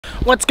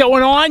What's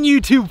going on,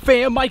 YouTube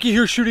fam? Mikey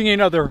here shooting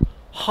another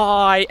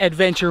high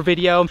adventure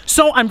video.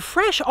 So I'm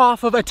fresh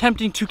off of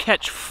attempting to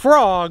catch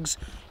frogs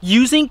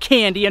using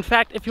candy. In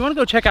fact, if you want to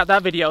go check out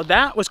that video,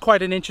 that was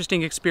quite an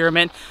interesting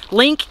experiment.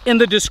 Link in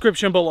the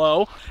description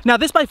below. Now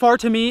this by far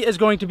to me is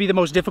going to be the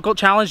most difficult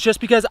challenge,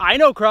 just because I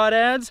know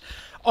crawdads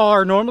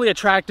are normally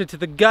attracted to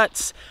the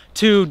guts,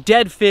 to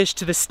dead fish,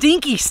 to the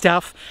stinky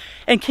stuff,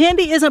 and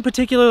candy isn't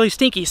particularly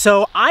stinky,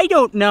 so I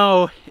don't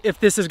know if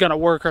this is gonna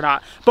work or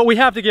not, but we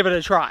have to give it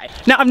a try.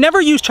 Now, I've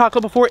never used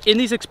chocolate before in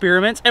these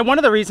experiments, and one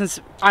of the reasons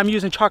I'm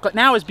using chocolate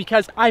now is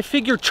because I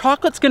figure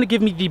chocolate's gonna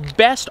give me the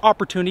best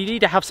opportunity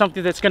to have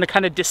something that's gonna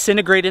kind of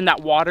disintegrate in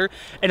that water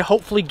and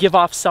hopefully give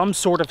off some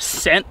sort of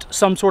scent,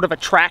 some sort of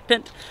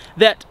attractant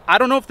that I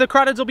don't know if the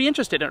crawdads will be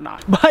interested in or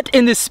not. But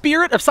in the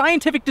spirit of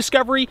scientific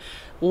discovery,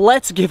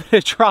 let's give it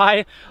a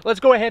try. Let's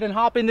go ahead and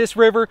hop in this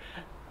river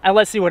and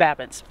let's see what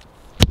happens.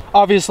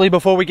 Obviously,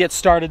 before we get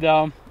started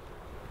though,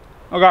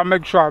 I gotta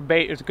make sure our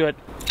bait is good.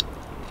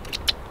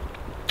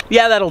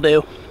 Yeah, that'll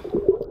do.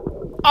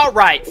 All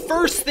right,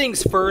 first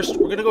things first,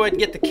 we're gonna go ahead and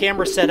get the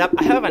camera set up.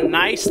 I have a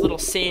nice little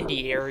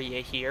sandy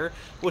area here,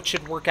 which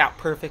should work out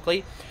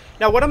perfectly.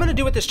 Now what I'm gonna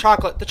do with this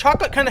chocolate, the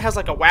chocolate kind of has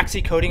like a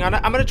waxy coating on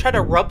it. I'm gonna try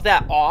to rub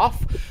that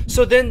off,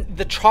 so then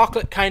the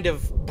chocolate kind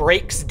of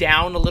breaks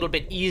down a little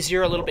bit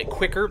easier, a little bit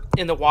quicker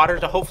in the water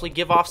to hopefully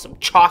give off some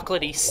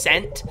chocolatey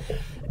scent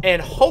and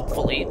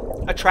hopefully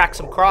attract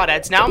some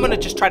crawdads. Now I'm gonna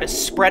just try to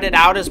spread it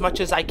out as much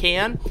as I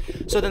can,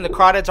 so then the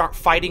crawdads aren't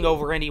fighting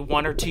over any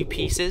one or two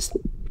pieces,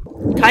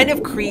 kind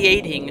of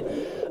creating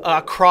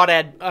a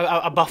crawdad,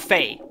 a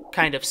buffet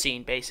kind of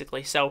scene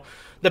basically. So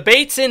the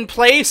bait's in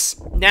place.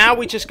 Now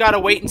we just gotta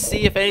wait and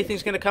see if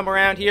anything's gonna come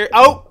around here.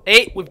 Oh,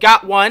 hey, we've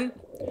got one.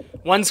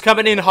 One's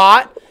coming in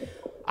hot.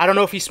 I don't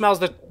know if he smells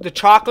the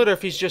chocolate or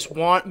if he's just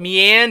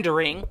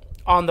meandering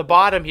on the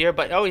bottom here,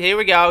 but oh, here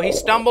we go. He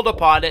stumbled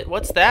upon it.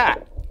 What's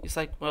that? He's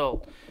like,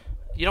 well,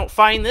 you don't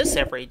find this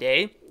every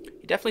day.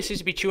 He definitely seems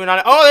to be chewing on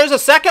it. Oh, there's a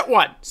second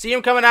one. See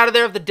him coming out of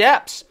there of the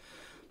depths.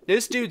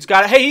 This dude's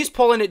got it. Hey, he's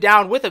pulling it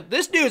down with him.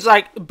 This dude's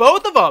like,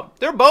 both of them.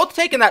 They're both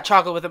taking that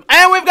chocolate with him.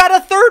 And we've got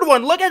a third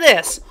one. Look at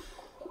this.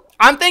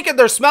 I'm thinking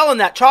they're smelling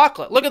that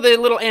chocolate. Look at the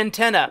little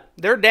antenna.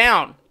 They're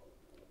down.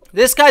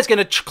 This guy's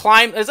going to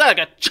climb. It's like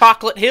a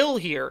chocolate hill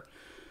here.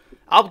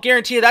 I'll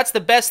guarantee you that's the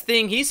best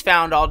thing he's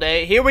found all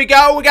day. Here we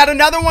go. We got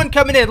another one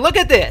coming in. Look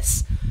at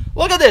this.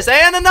 Look at this.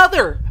 And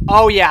another.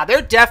 Oh, yeah.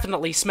 They're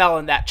definitely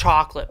smelling that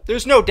chocolate.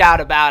 There's no doubt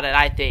about it,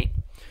 I think.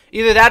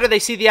 Either that or they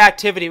see the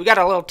activity. We got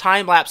a little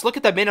time lapse. Look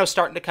at the minnows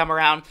starting to come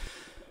around.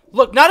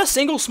 Look, not a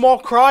single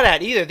small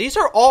crawdad either. These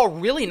are all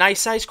really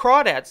nice-sized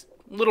crawdads.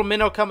 Little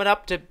minnow coming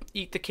up to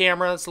eat the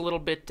camera. That's a little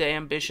bit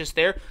ambitious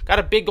there. Got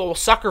a big old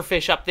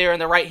suckerfish up there in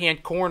the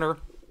right-hand corner.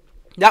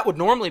 That would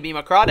normally be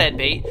my crawdad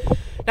bait.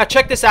 Now,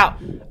 check this out.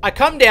 I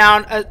come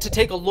down to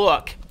take a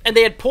look, and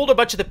they had pulled a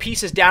bunch of the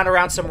pieces down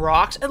around some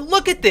rocks. And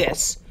look at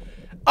this.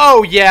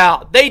 Oh,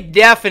 yeah. They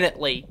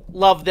definitely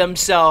love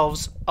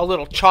themselves a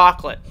little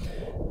chocolate.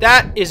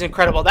 That is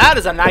incredible. That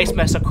is a nice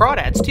mess of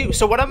crawdads, too.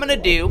 So what I'm going to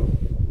do,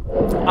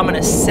 I'm going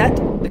to set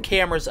the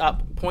cameras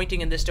up,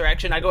 pointing in this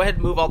direction. I go ahead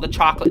and move all the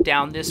chocolate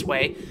down this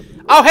way.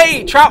 Oh,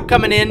 hey, trout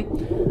coming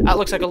in. That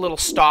looks like a little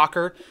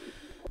stalker.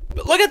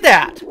 But look at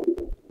that.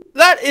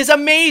 That is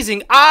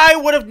amazing. I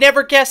would have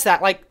never guessed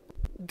that. Like,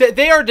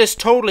 they are just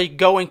totally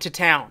going to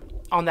town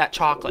on that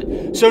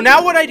chocolate. So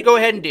now what I go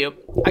ahead and do,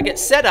 I get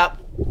set up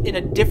in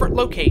a different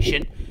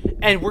location,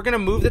 and we're going to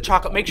move the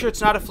chocolate, make sure it's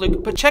not a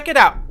fluke. But check it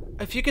out.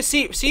 If you can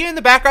see in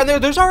the background there,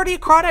 there's already a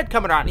crawdad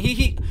coming on.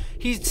 He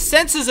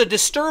senses a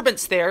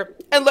disturbance there,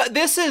 and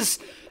this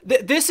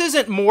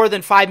isn't more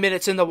than 5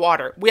 minutes in the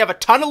water. We have a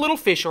ton of little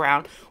fish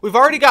around. We've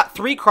already got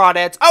 3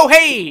 crawdads. Oh,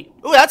 hey!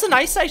 Oh, that's a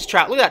nice sized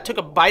trout. Look at that. Took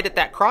a bite at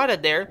that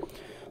crawdad there.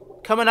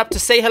 Coming up to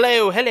say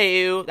hello,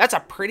 hello. That's a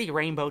pretty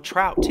rainbow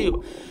trout,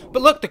 too.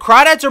 But look, the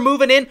crawdads are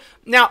moving in.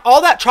 Now,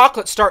 all that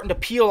chocolate's starting to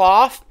peel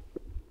off,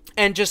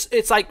 and just,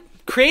 it's like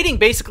creating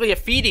basically a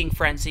feeding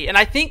frenzy. And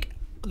I think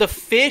the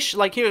fish,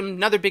 like here,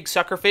 another big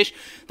sucker fish,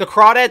 the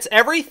crawdads,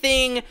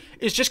 everything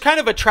is just kind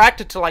of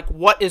attracted to like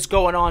what is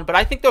going on. But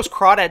I think those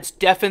crawdads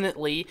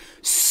definitely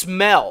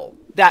smell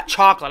that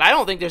chocolate. I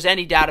don't think there's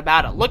any doubt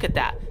about it. Look at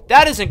that.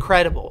 That is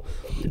incredible.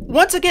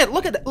 Once again,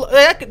 look at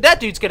that. That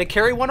dude's going to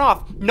carry one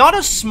off. Not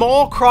a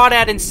small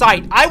crawdad in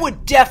sight. I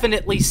would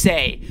definitely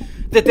say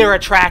that they're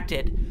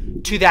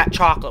attracted to that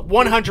chocolate.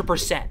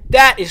 100%.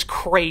 That is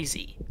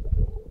crazy.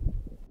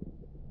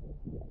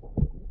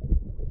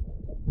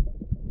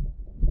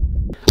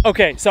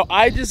 Okay, so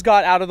I just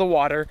got out of the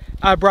water.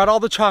 I brought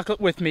all the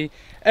chocolate with me,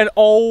 and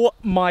oh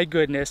my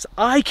goodness,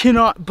 I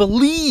cannot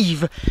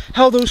believe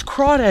how those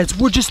crawdads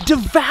were just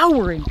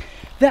devouring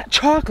that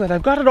chocolate.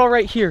 I've got it all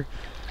right here.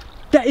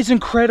 That is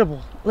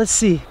incredible. Let's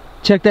see.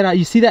 Check that out.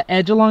 You see that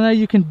edge along there?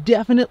 You can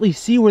definitely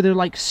see where they're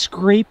like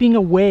scraping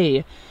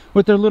away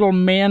with their little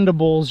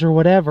mandibles or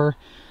whatever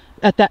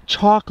at that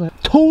chocolate.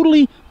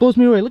 Totally blows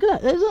me away. Look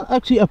at that. That's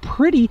actually a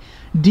pretty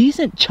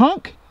decent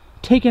chunk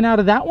taken out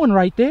of that one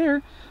right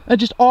there.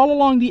 Just all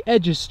along the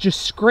edges,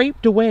 just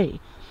scraped away.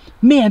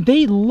 Man,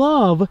 they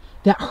love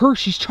that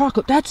Hershey's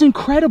chocolate. That's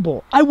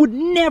incredible. I would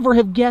never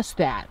have guessed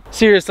that.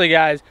 Seriously,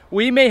 guys,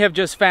 we may have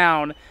just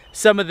found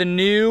some of the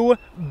new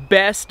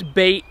best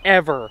bait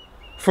ever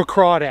for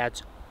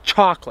crawdads.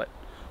 Chocolate.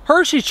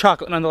 Hershey's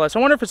chocolate, nonetheless. I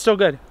wonder if it's still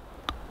good.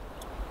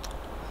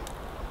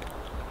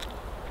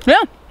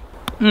 Yeah.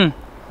 That's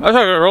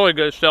actually really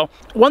good still.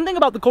 One thing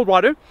about the cold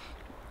water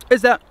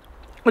is that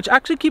it's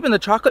actually keeping the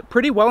chocolate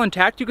pretty well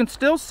intact. You can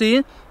still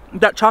see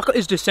that chocolate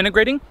is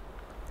disintegrating,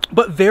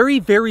 but very,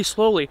 very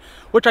slowly,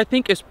 which I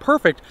think is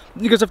perfect,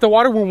 because if the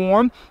water were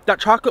warm, that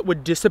chocolate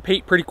would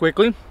dissipate pretty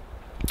quickly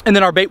and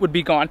then our bait would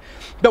be gone.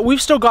 But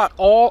we've still got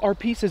all our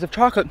pieces of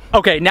chocolate.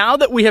 Okay, now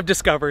that we have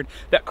discovered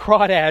that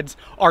crawdads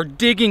are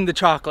digging the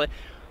chocolate,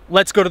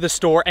 let's go to the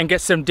store and get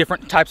some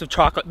different types of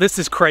chocolate. This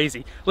is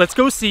crazy. Let's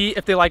go see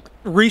if they like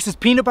Reese's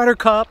peanut butter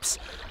cups,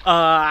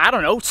 I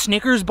don't know,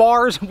 Snickers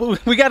bars.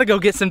 We gotta go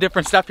get some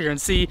different stuff here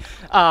and see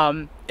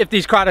if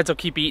these crawdads will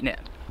keep eating it.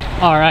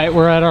 All right,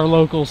 we're at our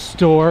local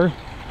store.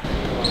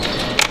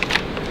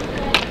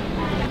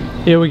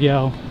 Here we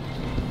go.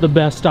 The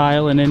best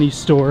aisle in any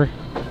store.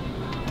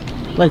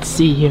 Let's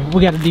see here.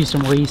 We gotta do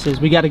some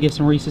Reese's. We gotta give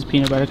some Reese's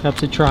peanut butter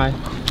cups a try.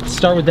 Let's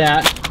start with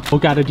that. We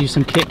gotta do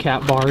some Kit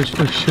Kat bars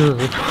for sure.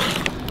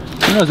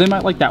 Who knows, they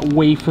might like that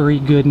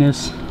wafery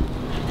goodness.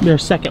 Their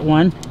second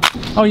one.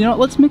 Oh, you know what?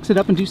 Let's mix it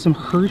up and do some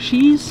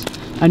Hershey's.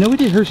 I know we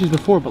did Hershey's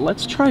before, but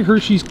let's try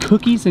Hershey's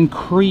cookies and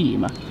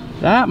cream.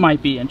 That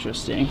might be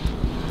interesting.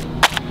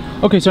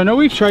 Okay, so I know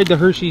we've tried the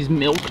Hershey's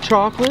milk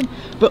chocolate,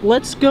 but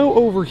let's go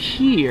over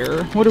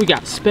here. What do we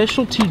got?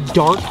 Specialty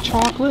dark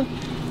chocolate?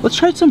 Let's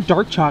try some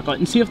dark chocolate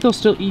and see if they'll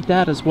still eat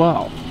that as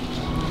well.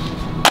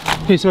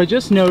 Okay, so I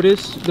just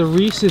noticed the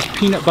Reese's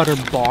peanut butter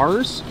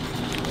bars.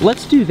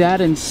 Let's do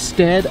that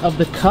instead of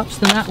the cups,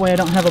 then that way I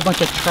don't have a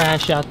bunch of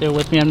trash out there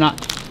with me. I'm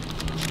not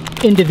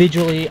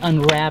individually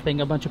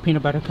unwrapping a bunch of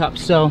peanut butter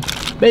cups. So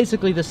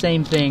basically the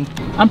same thing.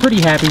 I'm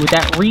pretty happy with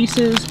that.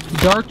 Reese's,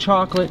 dark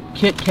chocolate,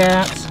 Kit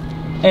Kats,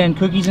 and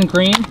cookies and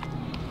cream.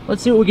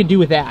 Let's see what we can do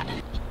with that.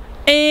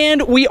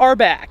 And we are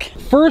back.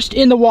 First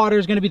in the water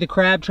is gonna be the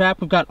crab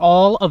trap. We've got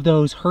all of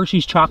those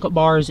Hershey's chocolate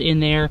bars in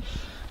there.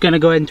 Gonna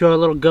go ahead and throw a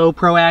little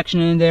GoPro action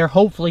in there.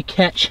 Hopefully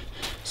catch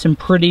some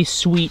pretty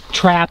sweet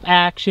trap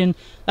action.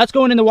 That's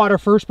going in the water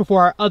first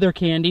before our other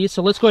candies.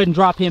 So let's go ahead and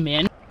drop him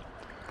in.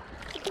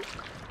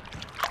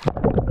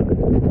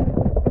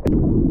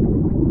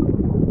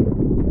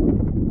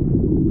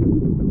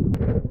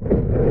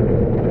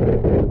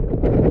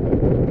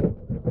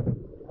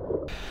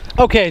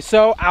 Okay,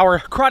 so our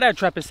crawdad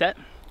trap is set.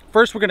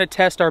 First, we're gonna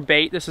test our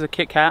bait. This is a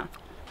Kit Kat.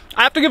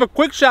 I have to give a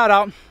quick shout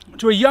out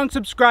to a young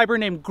subscriber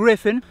named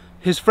Griffin.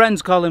 His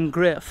friends call him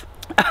Griff.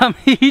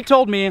 He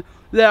told me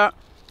that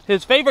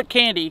his favorite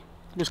candy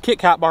was Kit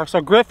Kat bar. So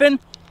Griffin,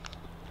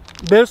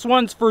 this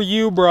one's for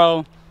you,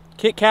 bro.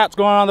 Kit Kat's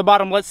going on the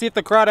bottom. Let's see if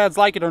the crawdads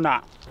like it or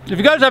not. If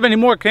you guys have any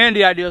more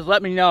candy ideas,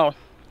 let me know.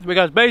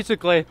 Because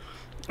basically,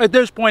 at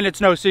this point,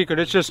 it's no secret.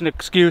 It's just an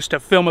excuse to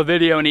film a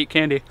video and eat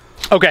candy.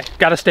 Okay,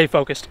 gotta stay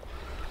focused.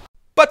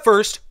 But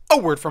first, a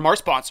word from our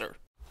sponsor.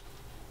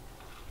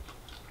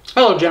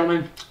 Hello,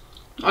 gentlemen.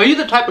 Are you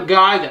the type of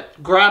guy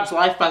that grabs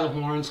life by the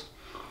horns?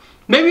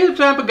 Maybe you're the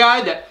type of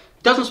guy that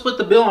doesn't split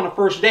the bill on a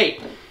first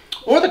date.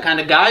 Or the kind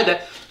of guy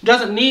that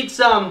doesn't need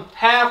some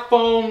half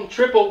foam,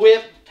 triple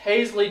whip,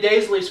 hazily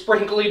daisily,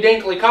 sprinkly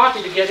dinkly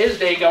coffee to get his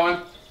day going.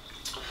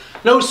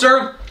 No,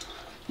 sir.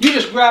 You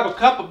just grab a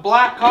cup of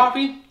black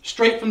coffee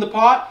straight from the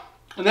pot,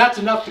 and that's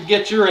enough to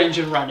get your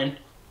engine running.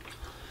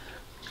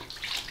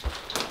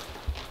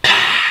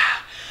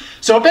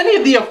 So if any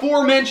of the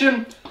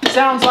aforementioned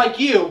sounds like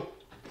you,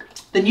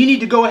 then you need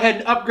to go ahead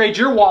and upgrade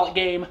your wallet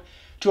game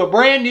to a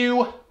brand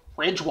new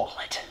Ridge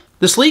wallet.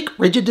 The sleek,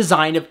 rigid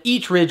design of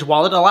each Ridge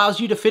wallet allows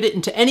you to fit it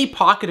into any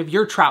pocket of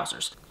your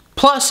trousers.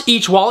 Plus,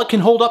 each wallet can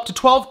hold up to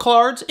 12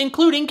 cards,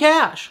 including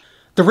cash.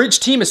 The Ridge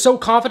team is so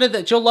confident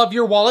that you'll love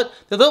your wallet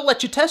that they'll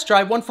let you test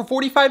drive one for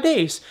 45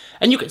 days,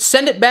 and you can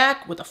send it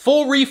back with a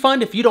full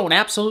refund if you don't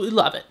absolutely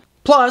love it.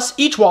 Plus,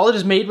 each wallet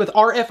is made with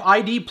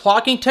RFID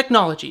blocking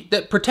technology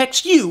that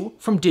protects you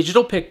from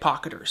digital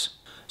pickpocketers.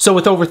 So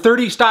with over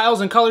 30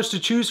 styles and colors to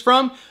choose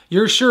from,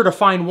 you're sure to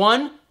find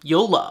one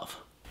you'll love.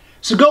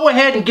 So go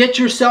ahead and get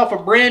yourself a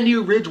brand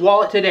new Ridge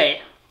wallet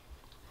today.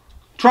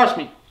 Trust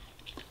me,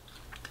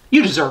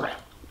 you deserve it.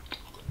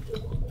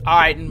 All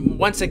right, and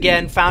once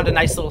again, found a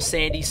nice little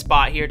sandy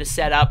spot here to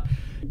set up.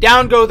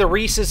 Down go the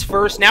Reese's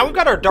first. Now we've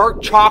got our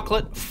dark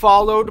chocolate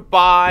followed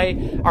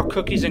by our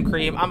cookies and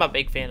cream. I'm a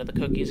big fan of the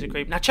cookies and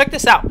cream. Now check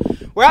this out.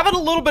 We're having a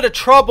little bit of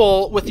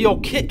trouble with the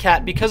old Kit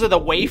Kat because of the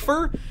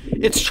wafer.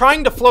 It's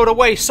trying to float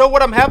away. So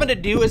what I'm having to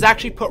do is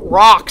actually put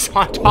rocks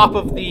on top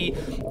of the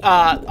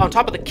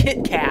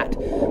Kit Kat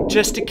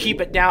just to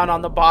keep it down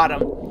on the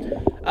bottom.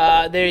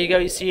 There you go.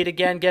 You see it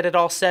again. Get it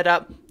all set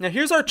up. Now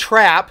here's our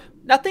trap.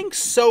 Nothing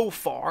so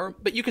far,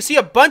 but you can see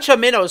a bunch of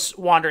minnows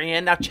wandering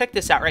in. Now check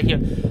this out right here.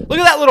 Look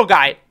at that little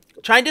guy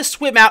trying to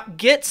swim out,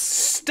 gets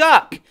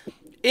stuck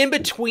in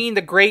between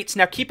the grates.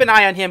 Now keep an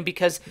eye on him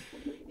because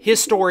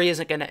his story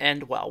isn't going to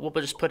end well. We'll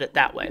just put it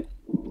that way.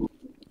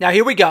 Now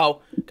here we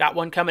go. Got Got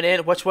one coming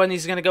in. Which one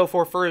he's gonna go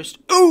for first?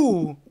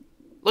 Ooh!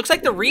 Looks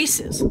like the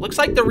Reese's. Looks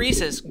like the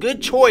Reese's.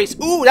 Good choice.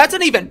 Ooh, that's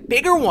an even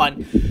bigger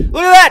one.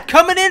 Look at that.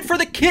 Coming in for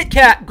the Kit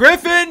Kat.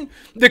 Griffin,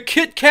 the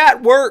Kit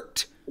Kat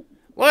worked.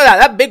 Look at that.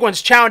 That big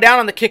one's chowing down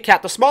on the Kit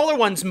Kat. The smaller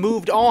one's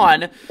moved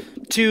on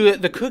to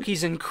the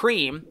cookies and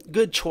cream.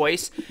 Good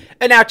choice.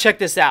 And now check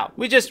this out.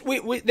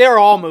 They're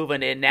all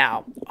moving in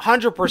now.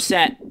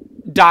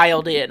 100%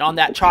 dialed in on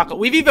that chocolate.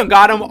 We've even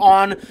got them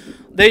on,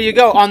 there you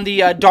go, on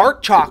the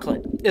dark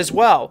chocolate as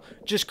well.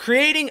 Just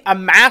creating a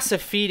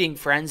massive feeding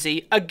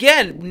frenzy.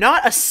 Again,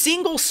 not a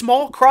single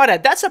small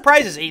crawdad. That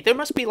surprises me. There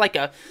must be like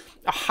a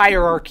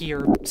hierarchy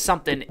or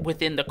something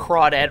within the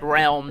crawdad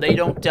realm. They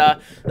don't, the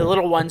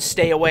little ones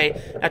stay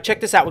away. Now check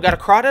this out. We got a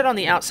crawdad on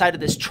the outside of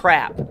this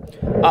trap.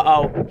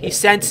 Uh-oh. He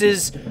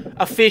senses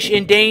a fish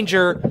in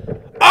danger.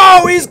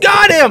 Oh, he's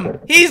got him!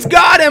 He's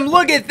got him!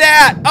 Look at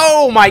that!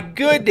 Oh my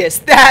goodness,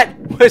 that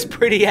was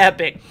pretty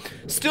epic.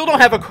 Still don't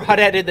have a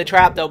crawdad in the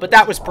trap though, but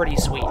that was pretty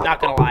sweet, not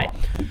gonna lie.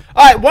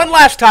 Alright, one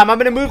last time. I'm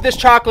gonna move this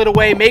chocolate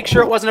away, make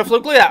sure it wasn't a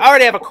fluke. Look at that, I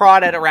already have a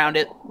crawdad around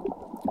it.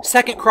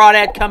 Second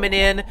crawdad coming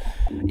in.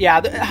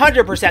 Yeah,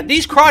 100%.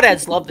 These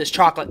crawdads love this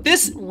chocolate.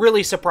 This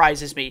really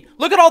surprises me.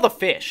 Look at all the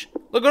fish.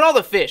 Look at all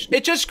the fish.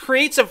 It just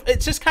creates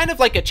it's just kind of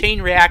like a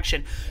chain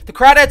reaction. The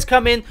crawdads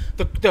come in,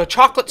 the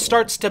chocolate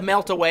starts to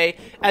melt away,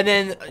 and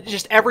then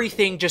just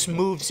everything just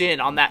moves in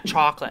on that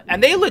chocolate.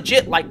 And they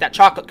legit like that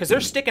chocolate because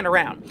they're sticking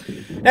around.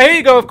 Now here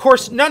you go. Of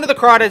course, none of the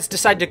crawdads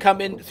decide to come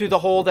in through the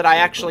hole that I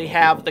actually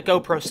have the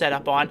GoPro set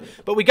up on.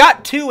 But we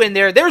got two in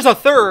there. There's a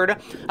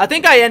third. I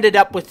think I ended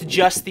up with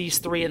just these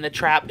three in the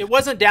trap. It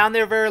wasn't down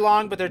there very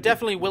long, but they're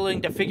definitely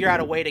willing to figure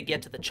out a way to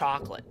get to the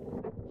chocolate.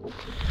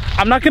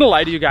 I'm not gonna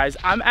lie to you guys,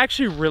 I'm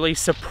actually really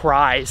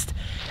surprised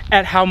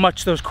at how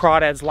much those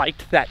crawdads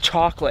liked that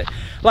chocolate.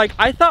 Like,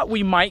 I thought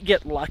we might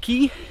get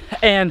lucky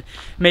and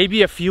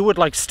maybe a few would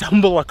like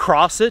stumble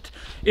across it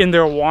in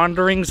their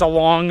wanderings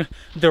along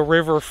the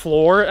river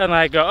floor and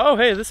I go, oh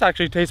hey, this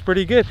actually tastes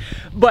pretty good.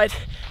 But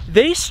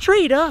they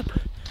straight up,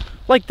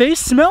 like, they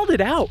smelled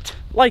it out.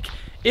 Like,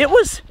 it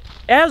was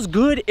as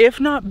good, if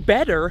not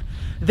better,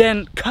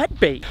 than cut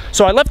bait.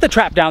 So I left the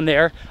trap down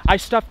there. I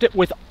stuffed it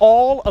with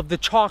all of the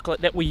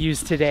chocolate that we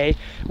used today.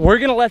 We're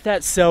gonna let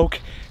that soak,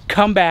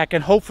 come back,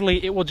 and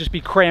hopefully it will just be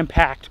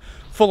cram-packed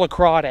full of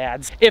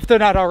crawdads, if they're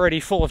not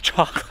already full of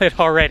chocolate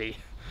already.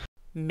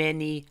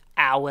 Many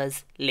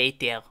hours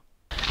later.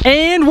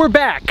 And we're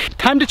back.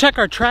 Time to check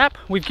our trap.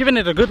 We've given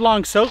it a good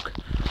long soak.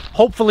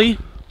 Hopefully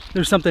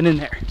there's something in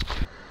there.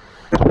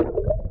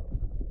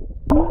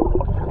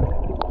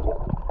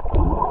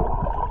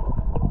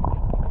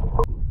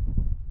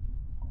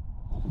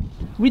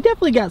 We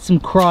definitely got some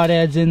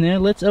crawdads in there.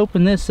 Let's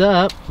open this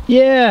up.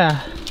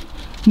 Yeah,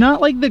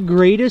 not like the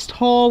greatest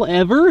haul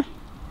ever,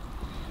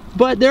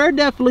 but there are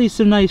definitely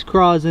some nice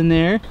craws in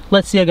there.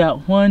 Let's see, I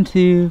got 1,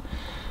 2,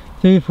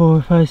 3,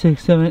 4, 5,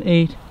 6, 7,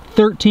 8,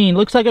 13.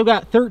 Looks like I've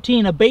got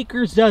 13, a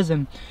baker's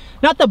dozen.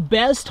 Not the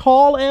best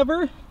haul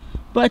ever,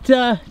 but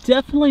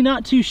definitely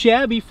not too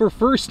shabby for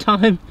first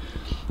time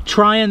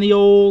trying the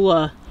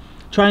old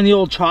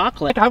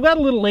chocolate. I've got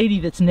a little lady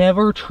that's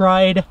never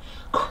tried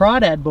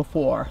crawdad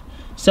before.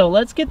 So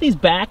let's get these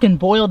back and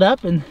boiled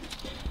up and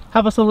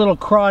have us a little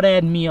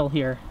crawdad meal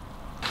here.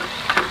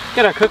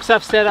 Got our cook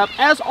stuff set up.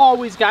 As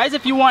always, guys,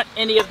 if you want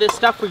any of this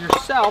stuff for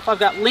yourself, I've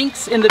got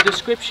links in the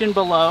description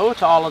below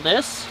to all of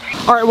this.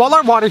 All right, while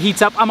our water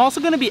heats up, I'm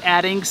also gonna be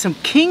adding some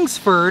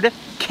Kingsford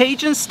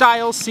Cajun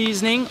style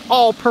seasoning,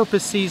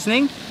 all-purpose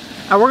seasoning.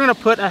 And we're gonna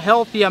put a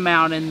healthy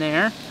amount in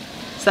there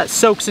so that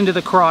soaks into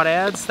the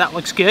crawdads. That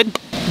looks good.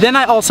 Then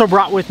I also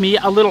brought with me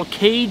a little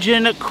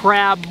Cajun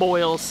crab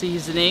boil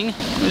seasoning.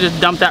 I'm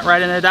just dump that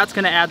right in there. That's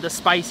gonna add the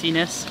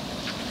spiciness.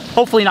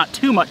 Hopefully not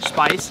too much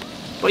spice,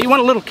 but you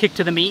want a little kick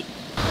to the meat.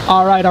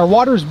 All right, our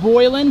water's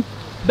boiling.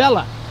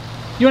 Bella,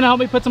 you wanna help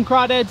me put some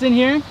crawdads in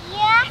here?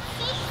 Yeah,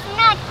 she's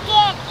not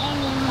dead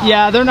anymore.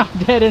 Yeah, they're not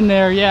dead in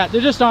there yet. They're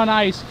just on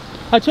ice.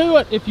 I tell you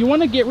what, if you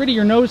wanna get rid of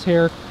your nose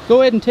hair,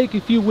 go ahead and take a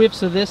few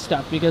whiffs of this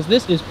stuff because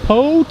this is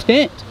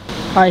potent.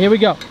 All right, here we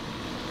go.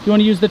 You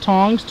wanna use the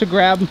tongs to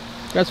grab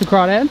some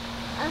crawdad?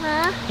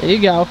 Uh-huh. There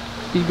you go.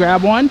 You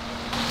grab one.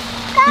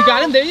 You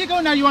got him? There you go.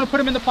 Now you want to put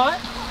him in the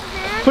pot?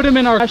 Put him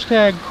in our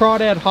hashtag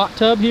crawdad hot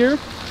tub here.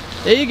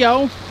 There you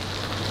go.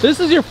 This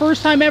is your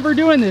first time ever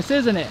doing this,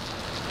 isn't it?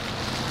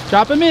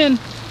 Drop him in.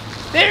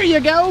 There you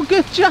go.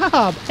 Good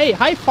job. Hey,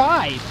 high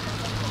five.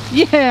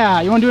 Yeah.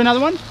 You want to do another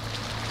one?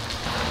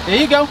 There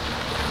you go.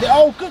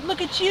 Oh, good.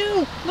 Look at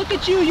you. Look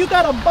at you. You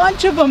got a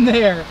bunch of them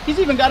there. He's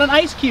even got an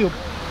ice cube.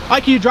 All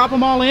right, can you drop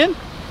them all in?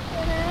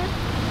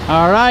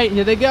 All right,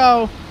 here they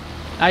go.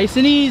 Nice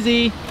and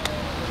easy.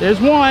 There's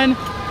one.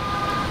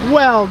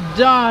 Well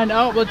done.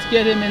 Oh, let's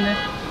get him in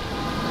there.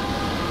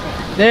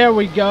 There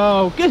we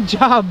go. Good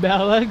job,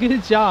 Bella.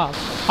 Good job.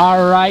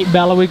 All right,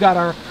 Bella, we got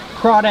our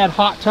crawdad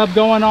hot tub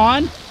going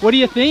on. What do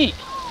you think?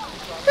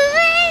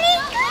 Really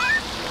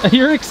good.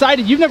 You're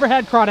excited. You've never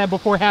had crawdad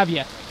before, have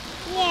you?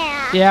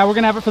 Yeah. Yeah, we're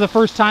gonna have it for the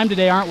first time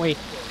today, aren't we?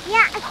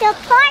 Yeah, the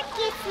park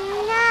is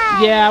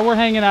nice. Yeah, we're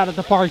hanging out at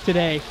the park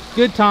today.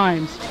 Good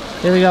times.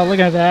 Here we go, look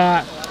at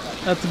that.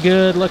 That's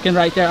good looking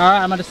right there. All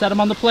right, I'm gonna set them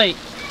on the plate.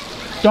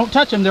 Don't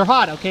touch them, they're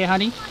hot, okay,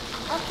 honey?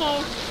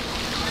 Okay.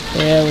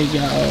 There we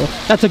go.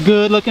 That's a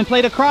good looking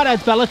plate of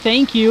crawdads, Bella,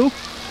 thank you.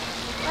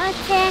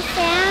 What's this?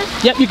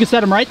 Yep, you can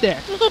set them right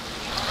there.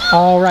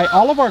 All right,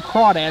 all of our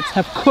crawdads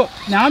have cooked.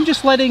 Now I'm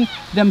just letting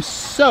them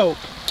soak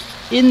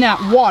in that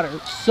water.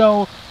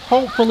 So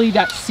hopefully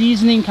that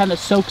seasoning kind of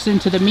soaks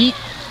into the meat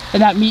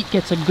and that meat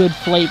gets a good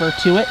flavor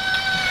to it.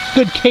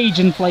 Good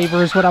Cajun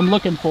flavor is what I'm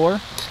looking for.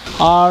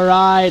 All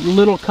right,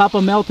 little cup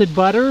of melted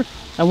butter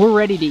and we're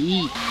ready to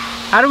eat.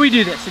 How do we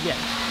do this again?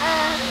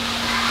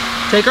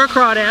 Take our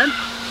crawdad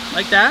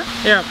like that.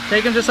 Here,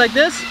 take them just like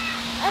this.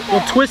 Okay.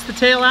 We'll twist the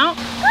tail out,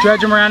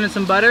 dredge them around in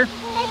some butter.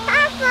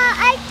 Papa,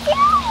 I do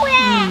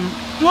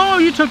it. Whoa,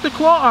 you took the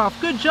claw off.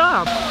 Good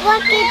job.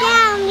 Look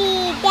at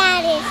me.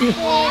 That is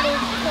really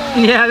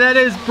cool. Yeah, that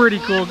is pretty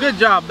cool. Good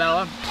job,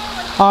 Bella.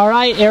 All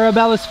right,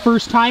 Arabella's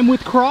first time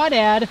with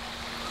crawdad.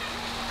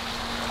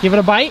 Give it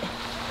a bite.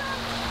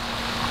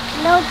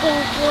 No,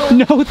 thank you.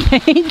 No,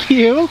 thank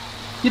you.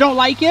 You don't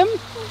like him?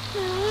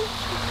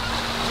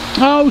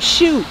 Oh,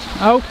 shoot.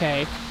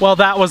 Okay. Well,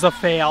 that was a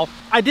fail.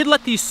 I did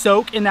let these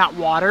soak in that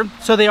water,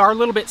 so they are a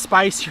little bit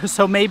spicier,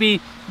 so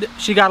maybe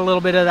she got a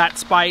little bit of that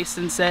spice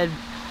and said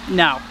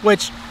no,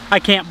 which I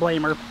can't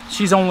blame her.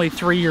 She's only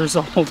 3 years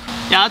old.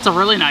 Yeah, that's a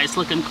really nice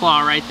looking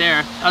claw right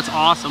there. That's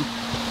awesome.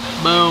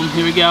 Boom,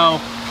 here we go.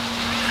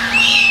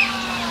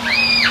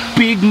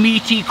 Big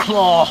meaty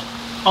claw.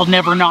 I'll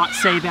never not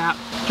say that.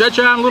 Dredge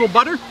around a little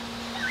butter.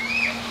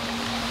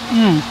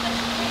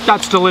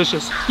 That's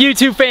delicious.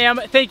 YouTube fam,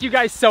 thank you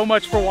guys so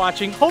much for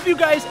watching. Hope you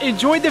guys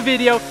enjoyed the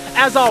video.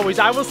 As always,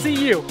 I will see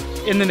you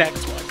in the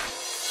next one.